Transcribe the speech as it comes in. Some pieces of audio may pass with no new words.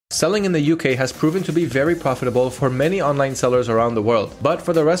Selling in the UK has proven to be very profitable for many online sellers around the world. But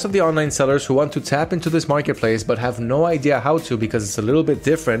for the rest of the online sellers who want to tap into this marketplace but have no idea how to because it's a little bit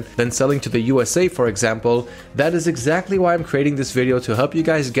different than selling to the USA, for example, that is exactly why I'm creating this video, to help you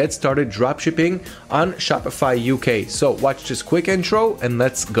guys get started dropshipping on Shopify UK. So watch this quick intro and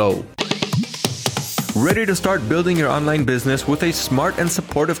let's go. Ready to start building your online business with a smart and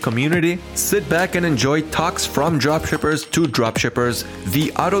supportive community? Sit back and enjoy talks from dropshippers to dropshippers, the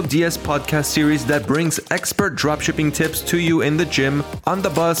AutoDS podcast series that brings expert dropshipping tips to you in the gym, on the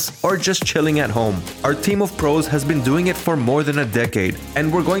bus, or just chilling at home. Our team of pros has been doing it for more than a decade,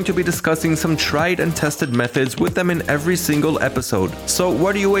 and we're going to be discussing some tried and tested methods with them in every single episode. So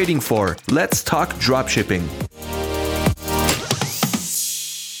what are you waiting for? Let's talk dropshipping.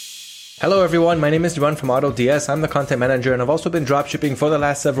 Hello everyone, my name is Duan from AutoDS. I'm the content manager and I've also been dropshipping for the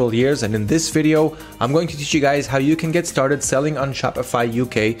last several years, and in this video, I'm going to teach you guys how you can get started selling on Shopify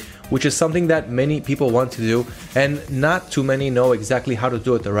UK, which is something that many people want to do and not too many know exactly how to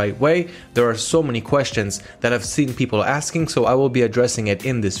do it the right way. There are so many questions that I've seen people asking, so I will be addressing it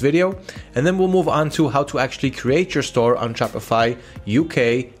in this video, and then we'll move on to how to actually create your store on Shopify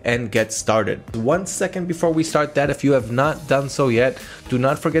UK and get started. 1 second before we start that, if you have not done so yet, do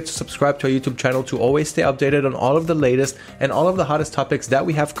not forget to subscribe to our YouTube channel to always stay updated on all of the latest and all of the hottest topics that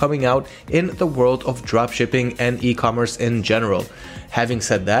we have coming out in the world of dropshipping and e-commerce in general. Having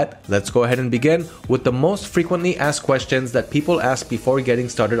said that, let's go ahead and begin with the most frequently asked questions that people ask before getting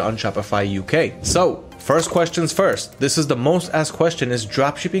started on Shopify UK. So, first questions first. This is the most asked question: is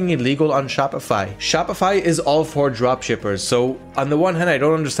dropshipping illegal on Shopify? Shopify is all for dropshippers. So on the one hand, I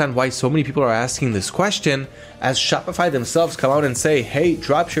don't understand why so many people are asking this question, as Shopify themselves come out and say, hey,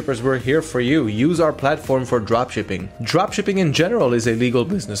 dropshippers, we're here for you. Use our platform for dropshipping. Dropshipping in general is a legal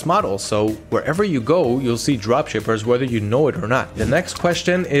business model. So wherever you go, you'll see dropshippers, whether you know it or not. The next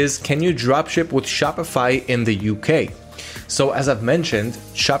question is, can you dropship with Shopify in the UK? So as I've mentioned,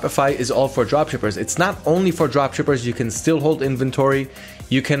 Shopify is all for dropshippers. It's not only for dropshippers. You can still hold inventory.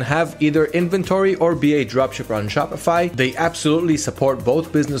 You can have either inventory or be a dropshipper on Shopify. They absolutely support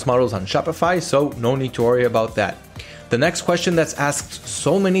both business models on Shopify, so no need to worry about that. The next question that's asked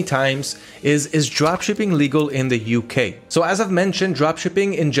so many times is dropshipping legal in the UK? So as I've mentioned,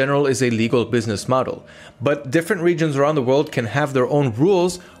 dropshipping in general is a legal business model, but different regions around the world can have their own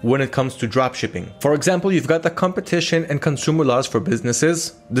rules when it comes to dropshipping. For example, you've got the competition and consumer laws for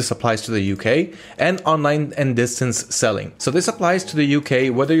businesses. This applies to the UK, and online and distance selling. So this applies to the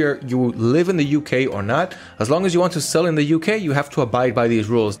UK whether you live in the UK or not. As long as you want to sell in the UK, you have to abide by these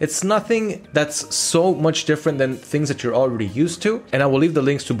rules. It's nothing that's so much different than things that you're already used to, and I will leave the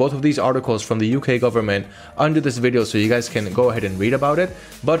links to both of these articles from the UK government under this video so you guys can go ahead and read about it.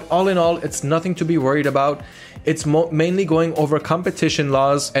 But all in all, it's nothing to be worried about. It's mainly going over competition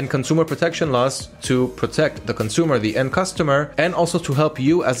laws and consumer protection laws to protect the consumer, the end customer, and also to help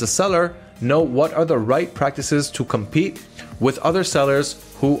you as a seller know what are the right practices to compete with other sellers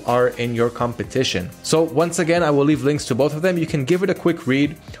who are in your competition. So once again, I will leave links to both of them. You can give it a quick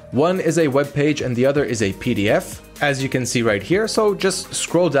read. One is a web page and the other is a PDF, as you can see right here. So just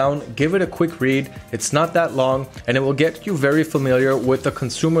scroll down, give it a quick read. It's not that long, and it will get you very familiar with the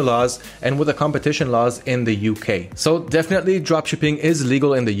consumer laws and with the competition laws in the UK. So definitely dropshipping is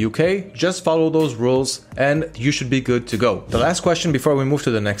legal in the UK. Just follow those rules and you should be good to go. The last question before we move to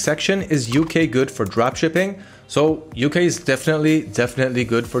the next section is UK good for dropshipping? So UK is definitely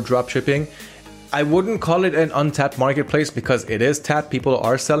good for dropshipping. I wouldn't call it an untapped marketplace because it is tapped, people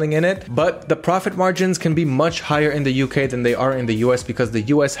are selling in it, but the profit margins can be much higher in the UK than they are in the US because the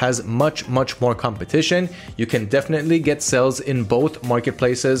US has much more competition. You can definitely get sales in both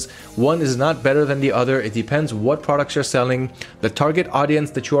marketplaces. One is not better than the other. It depends what products you're selling, the target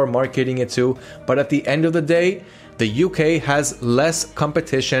audience that you are marketing it to, but at the end of the day, the UK has less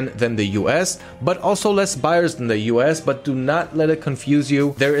competition than the US, but also less buyers than the US, but do not let it confuse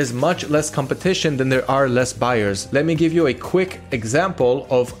you. There is much less competition than there are less buyers. Let me give you a quick example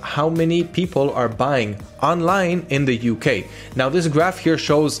of how many people are buying online in the UK. Now this graph here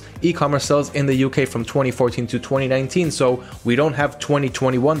shows e-commerce sales in the UK from 2014 to 2019, so we don't have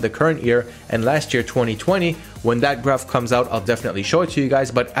 2021, the current year, and last year 2020. When that graph comes out, I'll definitely show it to you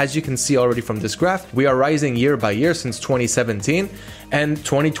guys, but as you can see already from this graph, we are rising year by year since 2017, and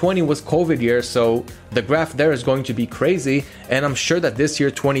 2020 was COVID year, so the graph there is going to be crazy, and I'm sure that this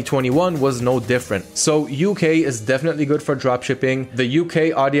year 2021 was no different. So UK is definitely good for dropshipping. The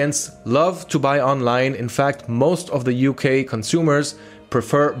UK audience love to buy online. In fact, most of the UK consumers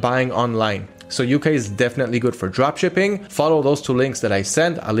prefer buying online. So UK is definitely good for dropshipping. Follow those two links that I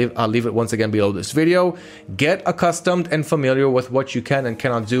sent. I'll leave it once again below this video. Get accustomed and familiar with what you can and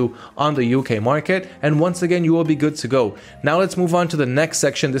cannot do on the UK market. And once again, you will be good to go. Now let's move on to the next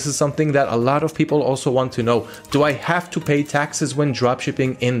section. This is something that a lot of people also want to know. Do I have to pay taxes when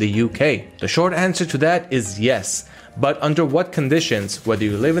dropshipping in the UK? The short answer to that is yes. But under what conditions? Whether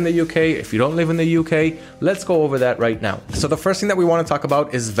you live in the UK, if you don't live in the UK, let's go over that right now. So the first thing that we want to talk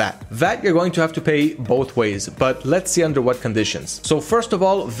about is VAT. VAT you're going to have to pay both ways, but let's see under what conditions. So first of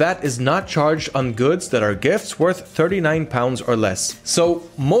all, VAT is not charged on goods that are gifts worth £39 or less. So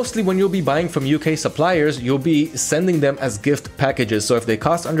mostly when you'll be buying from UK suppliers, you'll be sending them as gift packages. So if they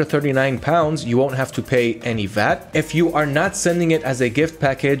cost under £39, you won't have to pay any VAT. If you are not sending it as a gift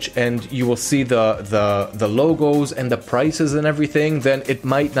package and you will see the logos and the prices and everything, then it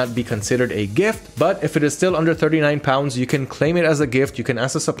might not be considered a gift. But if it is still under £39, you can claim it as a gift. You can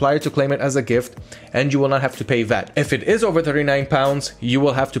ask the supplier to claim it as a gift and you will not have to pay VAT. If it is over £39, you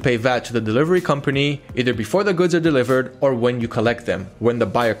will have to pay VAT to the delivery company either before the goods are delivered or when you collect them, when the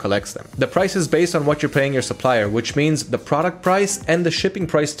buyer collects them. The price is based on what you're paying your supplier, which means the product price and the shipping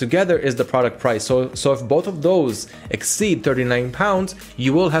price together is the product price. So if both of those exceed £39,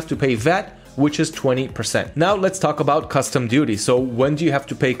 you will have to pay VAT, which is 20%. Now let's talk about custom duty. So when do you have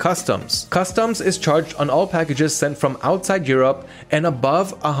to pay customs? Customs is charged on all packages sent from outside Europe and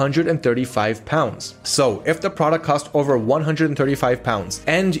above £135. So if the product cost over £135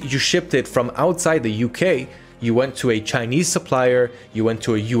 and you shipped it from outside the UK, you went to a Chinese supplier, you went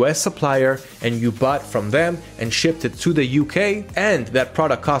to a US supplier, and you bought from them and shipped it to the UK, and that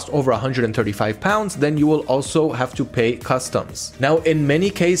product cost over £135, then you will also have to pay customs. Now, in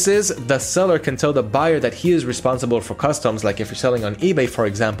many cases, the seller can tell the buyer that he is responsible for customs, like if you're selling on eBay, for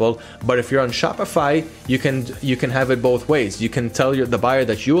example, but if you're on Shopify, you can have it both ways. You can tell the buyer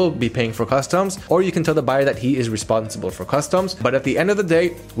that you will be paying for customs, or you can tell the buyer that he is responsible for customs. But at the end of the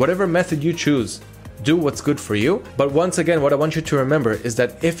day, whatever method you choose, do what's good for you. But once again, what I want you to remember is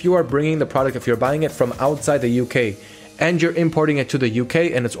that if you are bringing the product, if you're buying it from outside the UK and you're importing it to the UK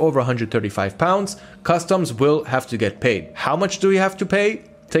and it's over £135, customs will have to get paid. How much do you have to pay?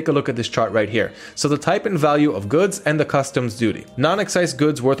 Take a look at this chart right here. So the type and value of goods and the customs duty. Non-excise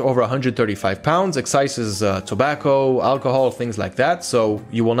goods worth over £135. Excise is tobacco, alcohol, things like that. So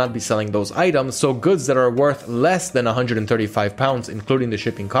you will not be selling those items. So goods that are worth less than £135, including the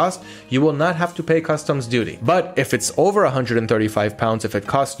shipping cost, you will not have to pay customs duty. But if it's over £135, if it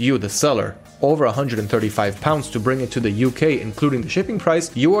costs you, the seller, over £135 to bring it to the UK, including the shipping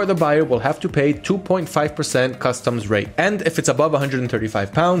price, you or the buyer will have to pay 2.5% customs rate. And if it's above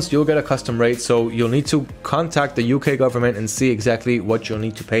 £135, you'll get a custom rate, so you'll need to contact the UK government and see exactly what you'll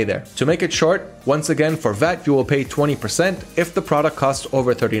need to pay there. To make it short, once again, for VAT, you will pay 20% if the product costs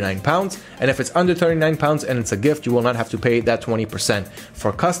over £39, and if it's under £39 and it's a gift, you will not have to pay that 20%.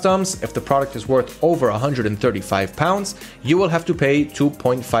 For customs, if the product is worth over £135, you will have to pay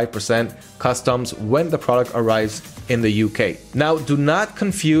 2.5% customs when the product arrives in the UK. Now, do not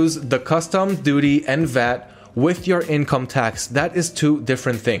confuse the customs duty and VAT with your income tax. That is two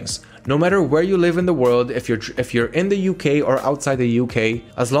different things. No matter where you live in the world, if you're in the UK or outside the UK,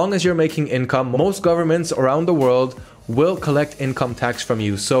 as long as you're making income, most governments around the world will collect income tax from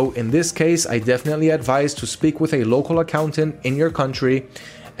you. So in this case, I definitely advise to speak with a local accountant in your country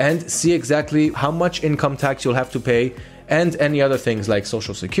and see exactly how much income tax you'll have to pay and any other things like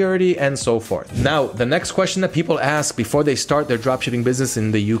social security and so forth. Now, the next question that people ask before they start their dropshipping business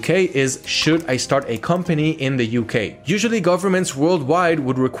in the UK is, should I start a company in the UK? Usually governments worldwide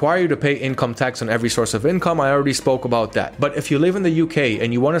would require you to pay income tax on every source of income. I already spoke about that. But if you live in the UK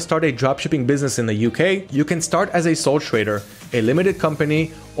and you want to start a dropshipping business in the UK, you can start as a sole trader, a limited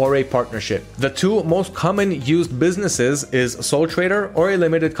company, or a partnership. The two most common used businesses is sole trader or a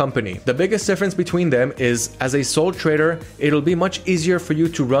limited company. The biggest difference between them is, as a sole trader, it'll be much easier for you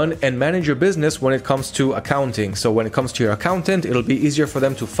to run and manage your business when it comes to accounting. So when it comes to your accountant, it'll be easier for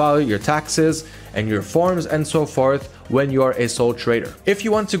them to file your taxes and your forms and so forth when you are a sole trader. If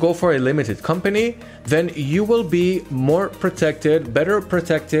you want to go for a limited company, then you will be more protected, better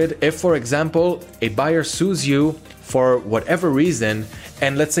protected if, for example, a buyer sues you for whatever reason,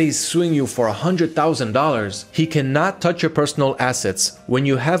 and let's say he's suing you for $100,000, he cannot touch your personal assets. When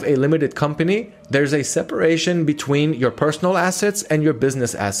you have a limited company, there's a separation between your personal assets and your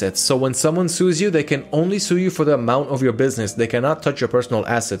business assets. So when someone sues you, they can only sue you for the amount of your business. They cannot touch your personal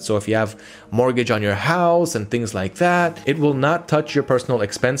assets. So if you have mortgage on your house and things like that, it will not touch your personal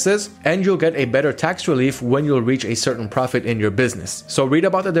expenses, and you'll get a better tax relief when you'll reach a certain profit in your business. So read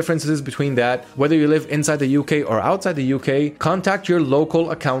about the differences between that, whether you live inside the UK or outside outside the UK, contact your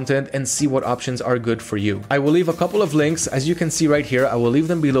local accountant and see what options are good for you. I will leave a couple of links, as you can see right here. I will leave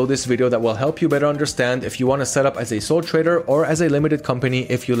them below this video that will help you better understand if you want to set up as a sole trader or as a limited company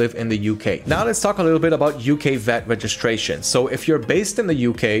if you live in the UK. Now let's talk a little bit about UK VAT registration. So if you're based in the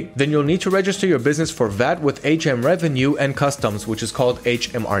UK, then you'll need to register your business for VAT with HM Revenue and Customs, which is called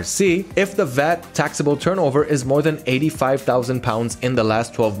HMRC, if the VAT taxable turnover is more than £85,000 in the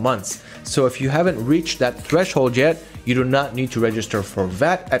last 12 months. So if you haven't reached that threshold yet, you do not need to register for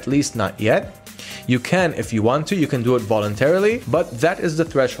VAT, at least not yet. You can, if you want to, you can do it voluntarily, but that is the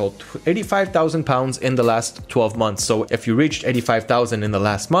threshold, £85,000 in the last 12 months. So if you reached 85,000 in the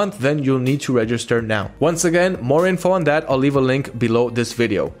last month, then you'll need to register now. Once again, more info on that, I'll leave a link below this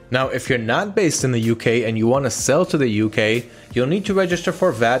video. Now, if you're not based in the UK and you want to sell to the UK, you'll need to register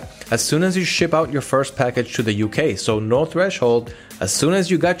for VAT as soon as you ship out your first package to the UK. So no threshold. As soon as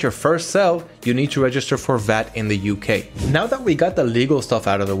you got your first sell, you need to register for VAT in the UK. Now that we got the legal stuff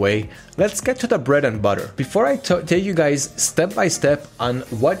out of the way, let's get to the bread and butter. Before I take you guys step by step on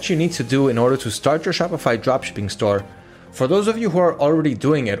what you need to do in order to start your Shopify dropshipping store, for those of you who are already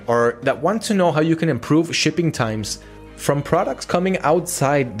doing it or that want to know how you can improve shipping times from products coming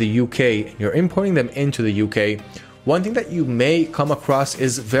outside the UK and you're importing them into the UK, one thing that you may come across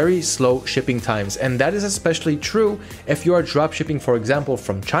is very slow shipping times, and that is especially true if you are dropshipping, for example,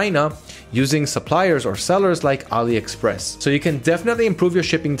 from China using suppliers or sellers like AliExpress. So you can definitely improve your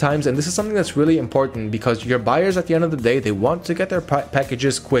shipping times, and this is something that's really important because your buyers at the end of the day, they want to get their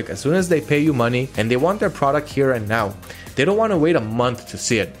packages quick as soon as they pay you money, and they want their product here and now. They don't want to wait a month to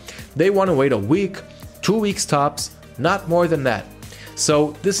see it. They want to wait a week, 2 weeks tops, not more than that.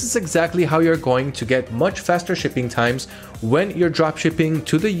 So this is exactly how you're going to get much faster shipping times when you're dropshipping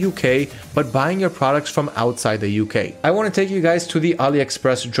to the UK but buying your products from outside the UK. I want to take you guys to the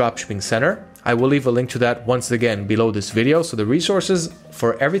AliExpress Dropshipping Center. I will leave a link to that once again below this video. So the resources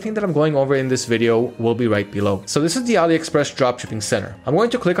for everything that I'm going over in this video will be right below. So this is the AliExpress Dropshipping Center. I'm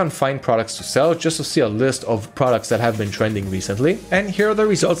going to click on Find Products to Sell just to see a list of products that have been trending recently. And here are the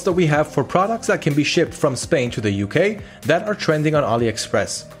results that we have for products that can be shipped from Spain to the UK that are trending on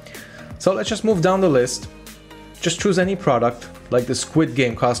AliExpress. So let's just move down the list. Just choose any product, like the Squid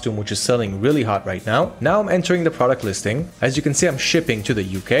Game costume, which is selling really hot right now. Now I'm entering the product listing. As you can see, I'm shipping to the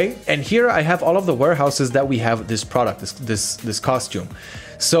UK. And here I have all of the warehouses that we have this product, this costume.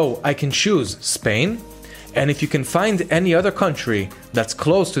 So I can choose Spain. And if you can find any other country that's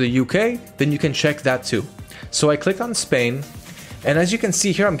close to the UK, then you can check that too. So I click on Spain. And as you can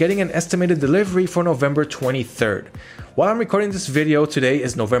see here, I'm getting an estimated delivery for November 23rd. While I'm recording this video, today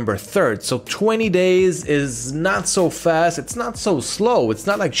is November 3rd, so 20 days is not so fast, it's not so slow, it's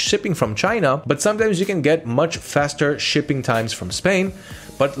not like shipping from China, but sometimes you can get much faster shipping times from Spain.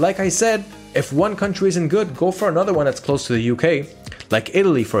 But like I said, if one country isn't good, go for another one that's close to the UK, like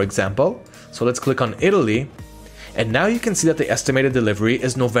Italy, for example. So let's click on Italy. And now you can see that the estimated delivery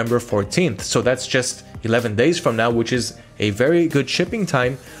is November 14th. So that's just 11 days from now, which is a very good shipping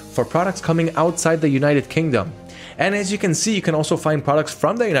time for products coming outside the United Kingdom. And as you can see, you can also find products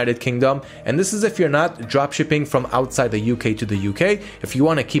from the United Kingdom. And this is if you're not dropshipping from outside the UK to the UK. If you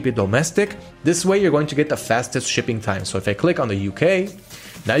want to keep it domestic, this way you're going to get the fastest shipping time. So if I click on the UK,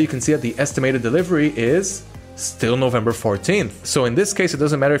 now you can see that the estimated delivery is still November 14th. So in this case, it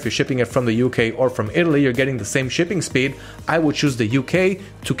doesn't matter if you're shipping it from the UK or from Italy, you're getting the same shipping speed. I would choose the UK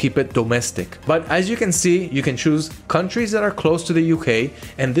to keep it domestic. But as you can see, you can choose countries that are close to the UK,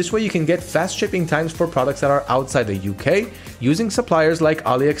 and this way you can get fast shipping times for products that are outside the UK using suppliers like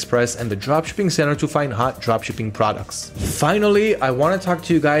AliExpress and the Dropshipping Center to find hot dropshipping products. Finally, I want to talk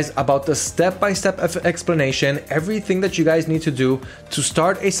to you guys about the step-by-step explanation, everything that you guys need to do to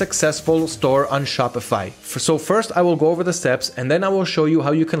start a successful store on Shopify. So first I will go over the steps, and then I will show you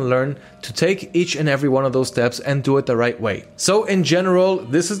how you can learn to take each and every one of those steps and do it the right way. So in general,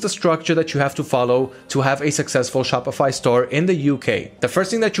 this is the structure that you have to follow to have a successful Shopify store in the UK. The first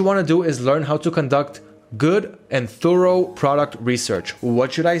thing that you want to do is learn how to conduct good and thorough product research.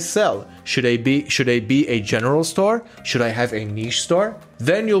 What should I sell? Should I be a general store? Should I have a niche store?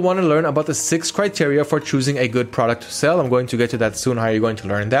 Then you'll want to learn about the 6 criteria for choosing a good product to sell. I'm going to get to that soon, how you're going to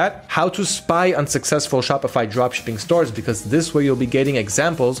learn that. How to spy on successful Shopify dropshipping stores, because this way you'll be getting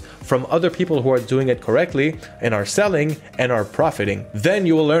examples from other people who are doing it correctly and are selling and are profiting. Then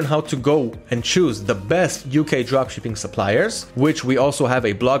you will learn how to go and choose the best UK dropshipping suppliers, which we also have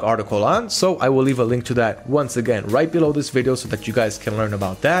a blog article on. So I will leave a link to that once again right below this video so that you guys can learn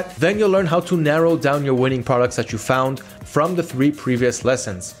about that. Then you'll learn how to narrow down your winning products that you found from the 3 previous lessons.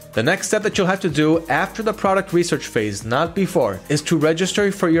 The next step that you'll have to do after the product research phase, not before, is to register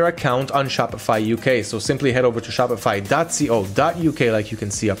for your account on Shopify UK. So simply head over to shopify.co.uk like you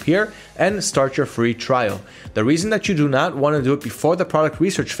can see up here and start your free trial. The reason that you do not want to do it before the product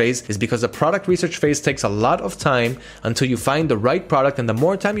research phase is because the product research phase takes a lot of time until you find the right product, and the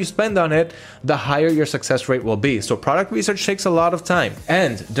more time you spend on it, the higher your success rate will be. So product research takes a lot of time,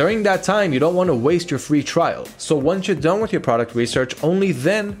 and during that time you don't want to waste your free trial. So once you're done with your product research, only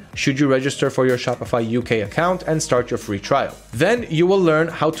then should you register for your Shopify UK account and start your free trial. Then you will learn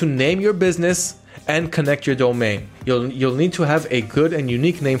how to name your business and connect your domain. You'll need to have a good and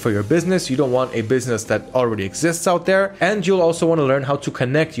unique name for your business. You don't want a business that already exists out there. And you'll also want to learn how to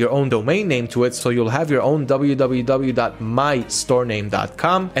connect your own domain name to it, so you'll have your own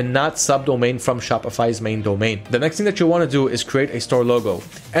www.mystorename.com and not subdomain from Shopify's main domain. The next thing that you'll want to do is create a store logo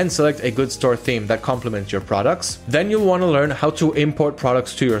and select a good store theme that complements your products. Then you'll want to learn how to import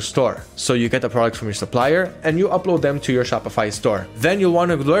products to your store. So you get the products from your supplier and you upload them to your Shopify store. Then you'll want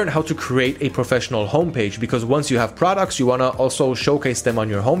to learn how to create a professional homepage, because once you have products, you want to also showcase them on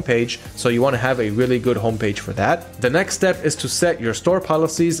your homepage. So you want to have a really good homepage for that. The next step is to set your store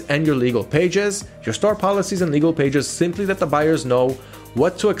policies and your legal pages. Your store policies and legal pages simply let the buyers know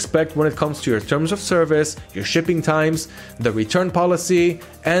what to expect when it comes to your terms of service, your shipping times, the return policy,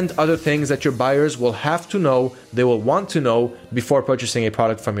 and other things that your buyers will have to know, they will want to know before purchasing a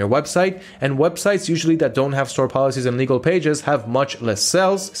product from your website. And websites usually that don't have store policies and legal pages have much less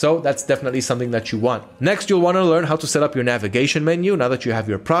sales, so that's definitely something that you want. Next, you'll want to learn how to set up your navigation menu. Now that you have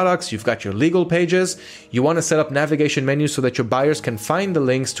your products, you've got your legal pages, you want to set up navigation menus so that your buyers can find the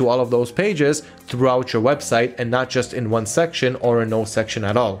links to all of those pages throughout your website and not just in one section or in no section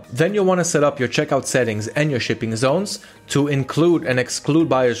at all. Then you'll want to set up your checkout settings and your shipping zones to include and exclude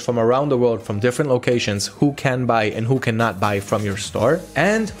buyers from around the world from different locations who can buy and who cannot buy from your store.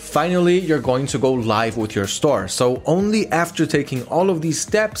 And finally, you're going to go live with your store. So only after taking all of these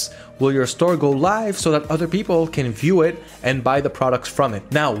steps will your store go live so that other people can view it and buy the products from it.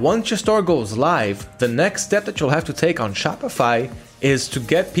 Now, once your store goes live, the next step that you'll have to take on Shopify is to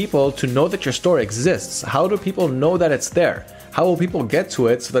get people to know that your store exists. How do people know that it's there? How will people get to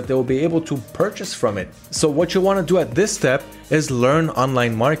it so that they will be able to purchase from it? So what you want to do at this step is learn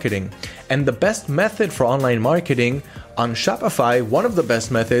online marketing. And the best method for online marketing on Shopify, one of the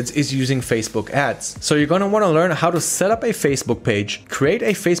best methods, is using Facebook ads. So you're going to want to learn how to set up a Facebook page, create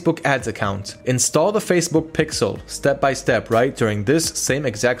a Facebook ads account, install the Facebook Pixel step by step, right, during this same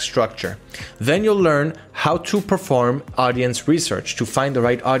exact structure. Then you'll learn how to perform audience research to find the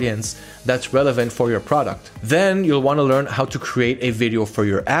right audience that's relevant for your product. Then you'll want to learn how to create a video for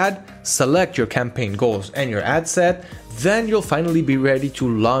your ad, select your campaign goals and your ad set. Then you'll finally be ready to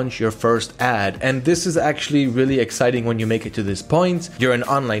launch your first ad. And this is actually really exciting when you make it to this point. You're an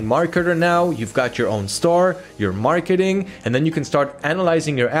online marketer now, you've got your own store, you're marketing, and then you can start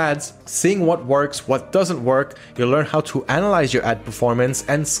analyzing your ads, seeing what works, what doesn't work. You'll learn how to analyze your ad performance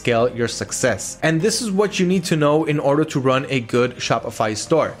and scale your success. And this is what you need to know in order to run a good Shopify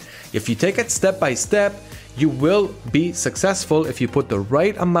store. If you take it step by step, you will be successful if you put the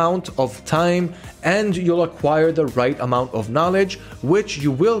right amount of time and you'll acquire the right amount of knowledge, which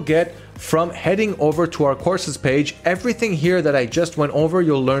you will get from heading over to our courses page. Everything here that I just went over,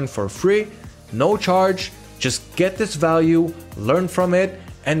 you'll learn for free, no charge. Just get this value, learn from it,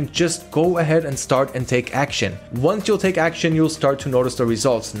 and just go ahead and start and take action. Once you'll take action, you'll start to notice the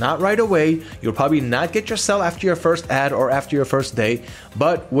results. Not right away. You'll probably not get your sale after your first ad or after your first day,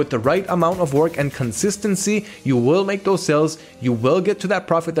 but with the right amount of work and consistency, you will make those sales. You will get to that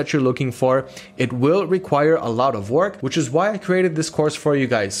profit that you're looking for. It will require a lot of work, which is why I created this course for you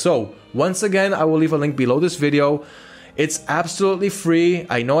guys. So once again, I will leave a link below this video. It's absolutely free.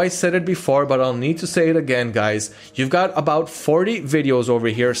 I know I said it before, but I'll need to say it again, guys. You've got about 40 videos over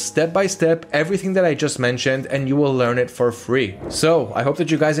here, step by step, everything that I just mentioned, and you will learn it for free. So I hope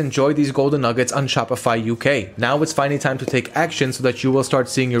that you guys enjoyed these golden nuggets on Shopify UK. Now it's finally time to take action so that you will start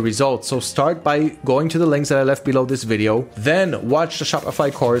seeing your results. So start by going to the links that I left below this video. Then watch the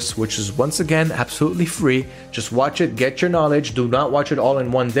Shopify course, which is once again absolutely free. Just watch it, get your knowledge. Do not watch it all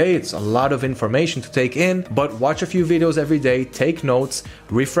in one day. It's a lot of information to take in, but watch a few videos every day, take notes,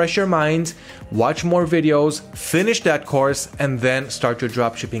 refresh your mind, watch more videos, finish that course, and then start your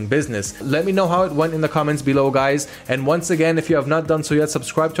dropshipping business. Let me know how it went in the comments below, guys. And once again, if you have not done so yet,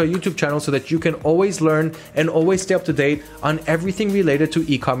 subscribe to our YouTube channel so that you can always learn and always stay up to date on everything related to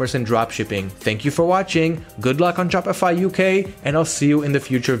e-commerce and dropshipping. Thank you for watching. Good luck on Shopify UK, and I'll see you in the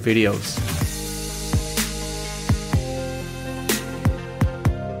future videos.